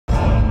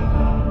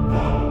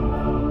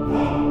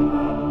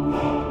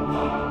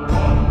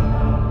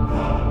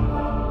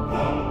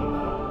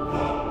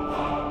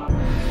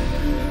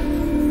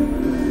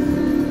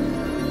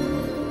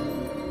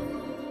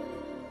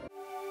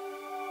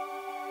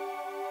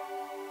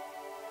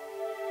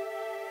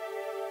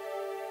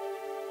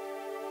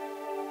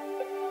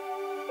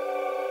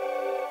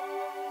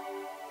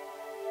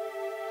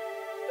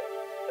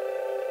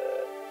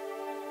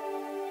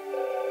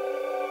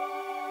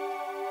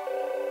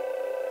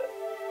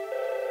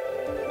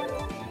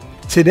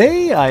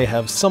Today I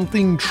have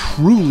something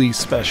truly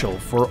special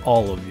for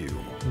all of you.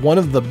 One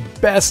of the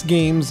best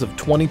games of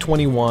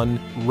 2021,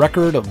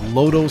 Record of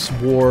Lodoss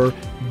War,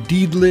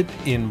 Deedlit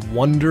in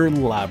Wonder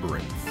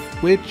Labyrinth,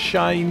 which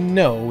I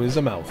know is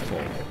a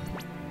mouthful.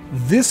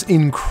 This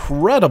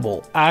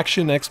incredible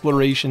action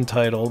exploration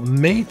title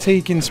may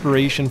take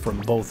inspiration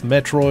from both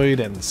Metroid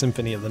and the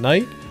Symphony of the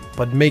Night,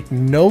 but make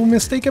no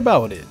mistake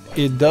about it,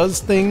 it does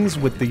things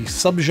with the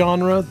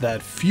subgenre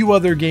that few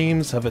other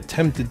games have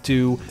attempted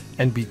to,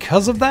 and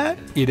because of that,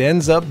 it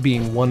ends up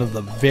being one of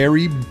the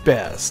very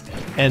best.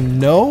 And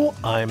no,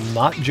 I'm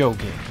not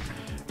joking.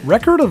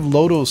 Record of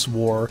Lodoss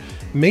War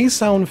may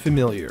sound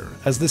familiar,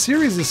 as the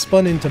series has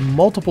spun into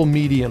multiple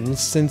mediums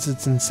since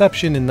its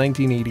inception in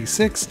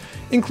 1986,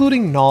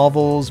 including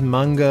novels,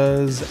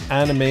 mangas,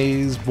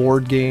 animes,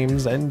 board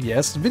games, and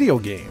yes, video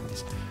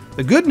games.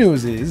 The good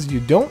news is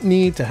you don't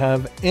need to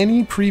have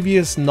any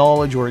previous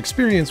knowledge or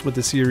experience with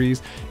the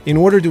series in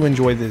order to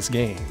enjoy this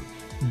game.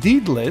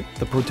 Deedlit,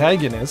 the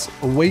protagonist,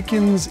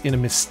 awakens in a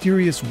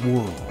mysterious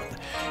world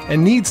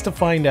and needs to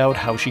find out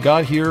how she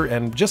got here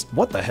and just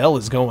what the hell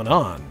is going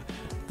on.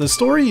 The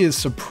story is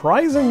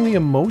surprisingly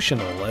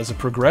emotional as it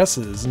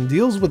progresses and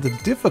deals with the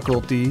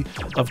difficulty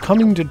of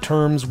coming to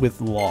terms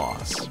with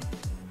loss.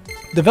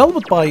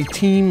 Developed by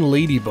Team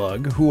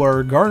Ladybug, who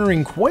are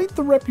garnering quite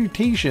the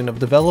reputation of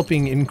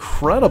developing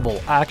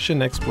incredible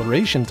action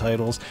exploration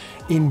titles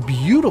in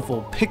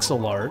beautiful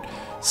pixel art,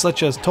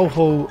 such as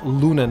Touhou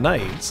Luna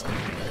Nights,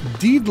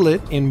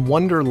 Deedlit in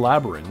Wonder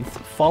Labyrinth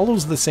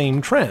follows the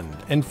same trend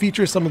and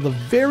features some of the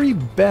very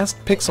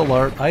best pixel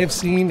art I have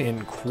seen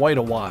in quite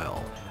a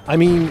while. I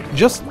mean,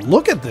 just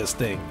look at this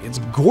thing, it's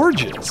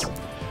gorgeous.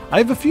 I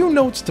have a few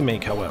notes to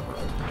make, however.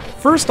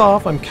 First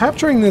off, I'm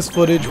capturing this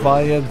footage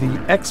via the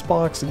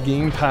Xbox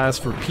Game Pass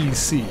for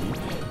PC,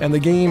 and the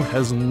game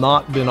has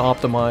not been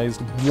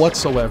optimized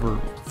whatsoever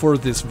for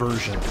this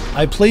version.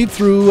 I played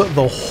through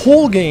the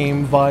whole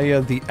game via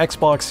the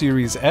Xbox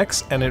Series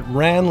X and it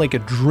ran like a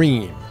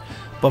dream.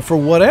 But for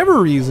whatever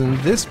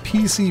reason, this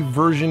PC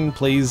version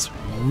plays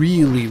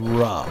really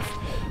rough.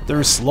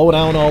 There's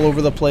slowdown all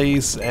over the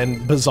place,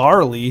 and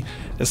bizarrely,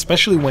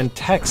 especially when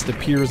text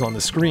appears on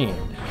the screen.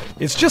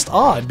 It's just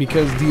odd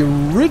because the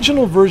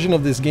original version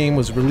of this game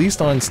was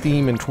released on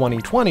Steam in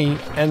 2020,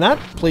 and that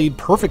played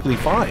perfectly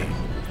fine.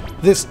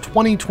 This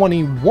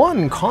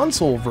 2021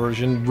 console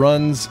version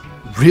runs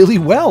really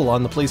well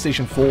on the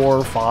PlayStation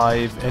 4,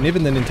 5, and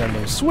even the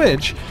Nintendo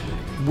Switch,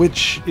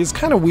 which is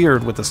kind of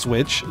weird with the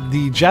Switch.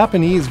 The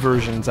Japanese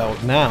version's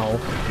out now,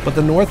 but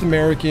the North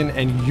American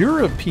and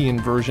European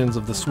versions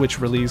of the Switch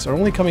release are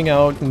only coming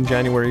out in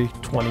January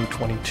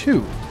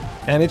 2022.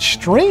 And it's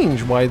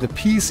strange why the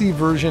PC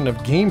version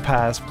of Game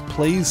Pass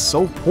plays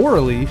so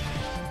poorly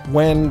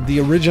when the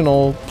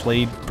original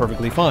played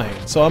perfectly fine.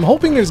 So I'm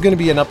hoping there's going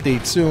to be an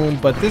update soon,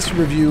 but this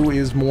review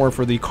is more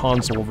for the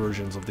console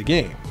versions of the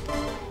game.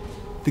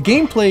 The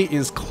gameplay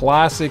is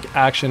classic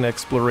action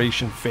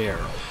exploration fare,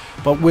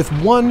 but with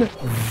one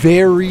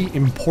very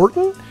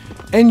important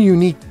and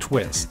unique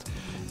twist.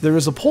 There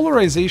is a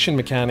polarization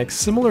mechanic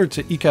similar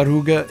to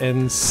Ikaruga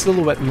and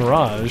Silhouette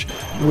Mirage,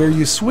 where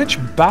you switch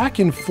back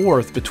and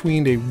forth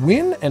between a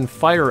wind and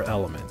fire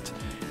element.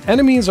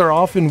 Enemies are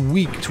often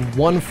weak to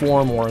one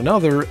form or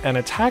another, and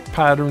attack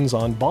patterns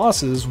on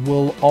bosses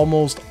will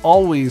almost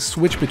always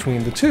switch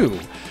between the two,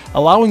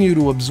 allowing you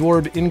to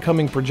absorb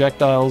incoming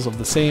projectiles of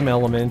the same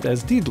element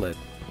as Deedlit.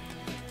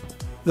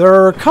 There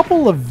are a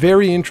couple of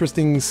very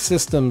interesting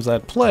systems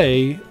at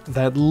play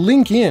that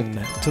link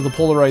in to the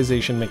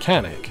polarization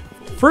mechanic.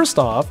 First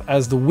off,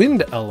 as the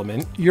wind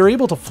element, you're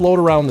able to float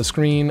around the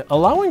screen,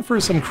 allowing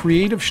for some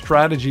creative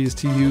strategies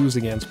to use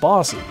against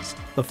bosses.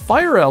 The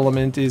fire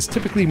element is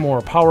typically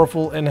more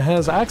powerful and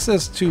has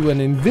access to an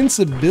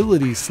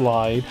invincibility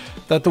slide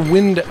that the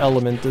wind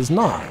element does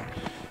not.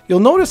 You'll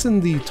notice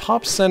in the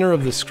top center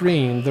of the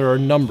screen there are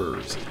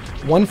numbers,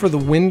 one for the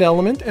wind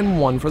element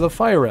and one for the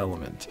fire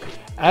element.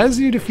 As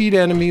you defeat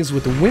enemies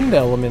with the wind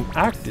element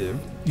active,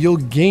 you'll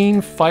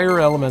gain fire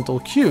elemental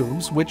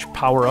cubes, which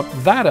power up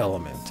that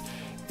element.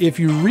 If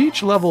you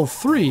reach level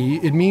 3,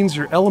 it means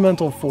your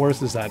elemental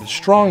force is at its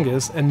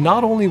strongest, and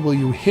not only will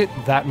you hit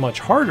that much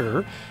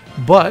harder,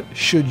 but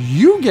should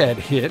you get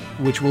hit,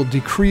 which will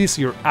decrease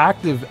your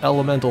active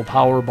elemental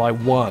power by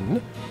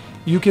 1,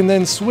 you can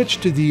then switch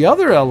to the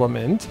other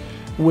element,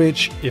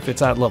 which, if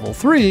it's at level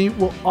 3,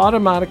 will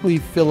automatically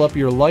fill up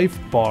your life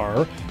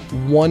bar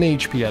 1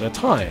 HP at a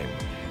time.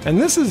 And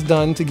this is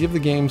done to give the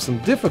game some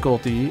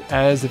difficulty,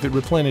 as if it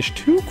replenished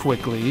too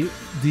quickly,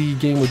 the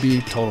game would be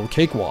total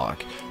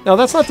cakewalk. Now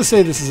that's not to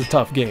say this is a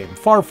tough game,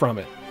 far from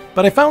it,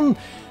 but I found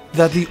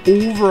that the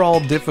overall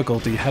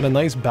difficulty had a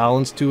nice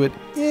balance to it,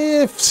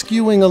 if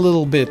skewing a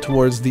little bit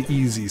towards the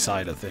easy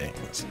side of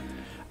things.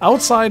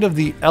 Outside of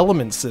the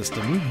element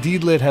system,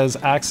 Deedlit has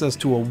access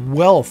to a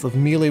wealth of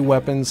melee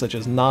weapons such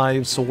as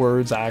knives,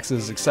 swords,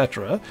 axes,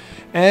 etc.,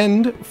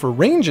 and for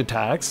range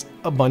attacks,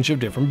 a bunch of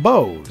different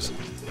bows.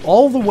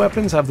 All the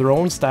weapons have their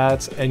own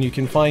stats, and you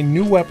can find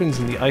new weapons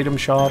in the item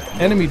shop,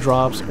 enemy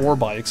drops, or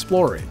by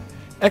exploring.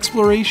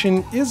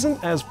 Exploration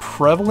isn't as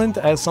prevalent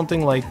as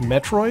something like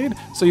Metroid,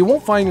 so you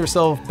won't find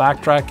yourself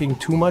backtracking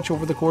too much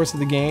over the course of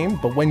the game,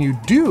 but when you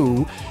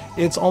do,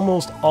 it's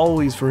almost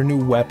always for a new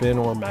weapon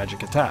or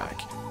magic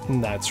attack.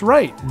 And that's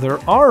right, there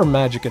are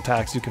magic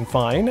attacks you can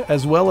find,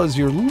 as well as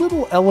your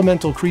little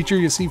elemental creature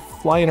you see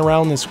flying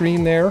around the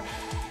screen there.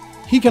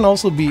 He can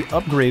also be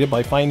upgraded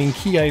by finding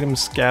key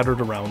items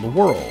scattered around the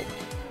world.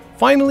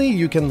 Finally,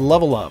 you can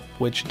level up,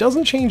 which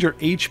doesn't change your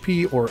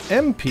HP or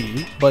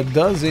MP, but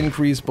does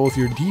increase both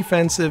your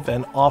defensive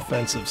and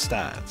offensive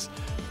stats.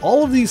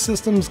 All of these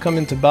systems come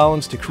into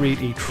balance to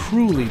create a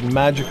truly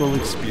magical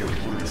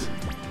experience.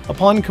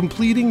 Upon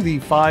completing the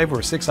 5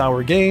 or 6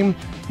 hour game,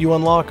 you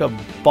unlock a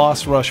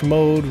boss rush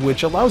mode,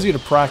 which allows you to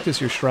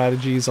practice your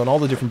strategies on all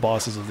the different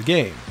bosses of the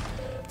game.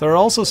 There are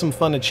also some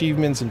fun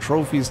achievements and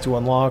trophies to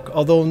unlock,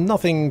 although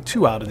nothing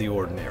too out of the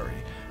ordinary.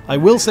 I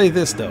will say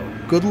this though,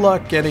 good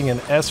luck getting an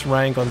S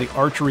rank on the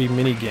archery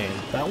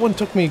minigame. That one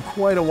took me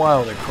quite a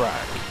while to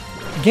crack.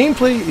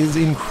 Gameplay is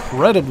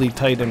incredibly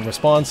tight and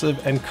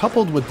responsive, and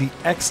coupled with the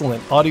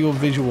excellent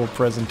audio-visual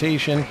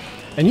presentation,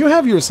 and you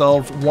have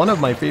yourself one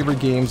of my favorite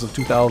games of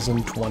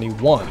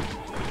 2021.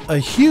 A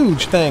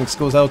huge thanks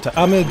goes out to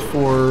Ahmed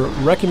for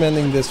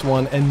recommending this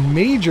one, and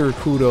major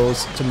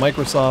kudos to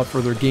Microsoft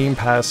for their Game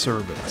Pass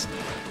service.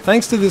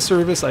 Thanks to this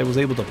service, I was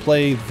able to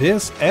play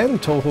this and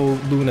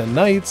Toho Luna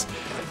Nights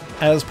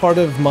as part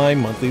of my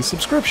monthly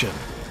subscription.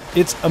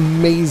 It's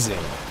amazing.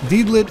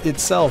 Deedlit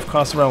itself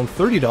costs around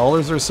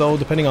 $30 or so,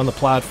 depending on the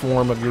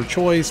platform of your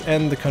choice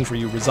and the country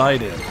you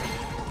reside in.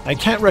 I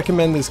can't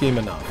recommend this game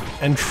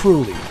enough, and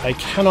truly, I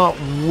cannot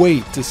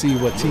wait to see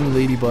what Team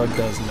Ladybug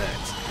does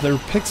next. Their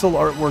pixel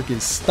artwork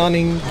is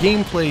stunning,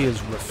 gameplay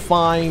is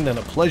refined and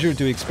a pleasure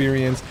to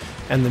experience,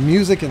 and the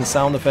music and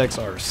sound effects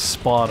are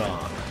spot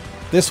on.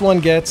 This one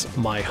gets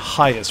my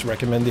highest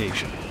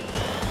recommendation.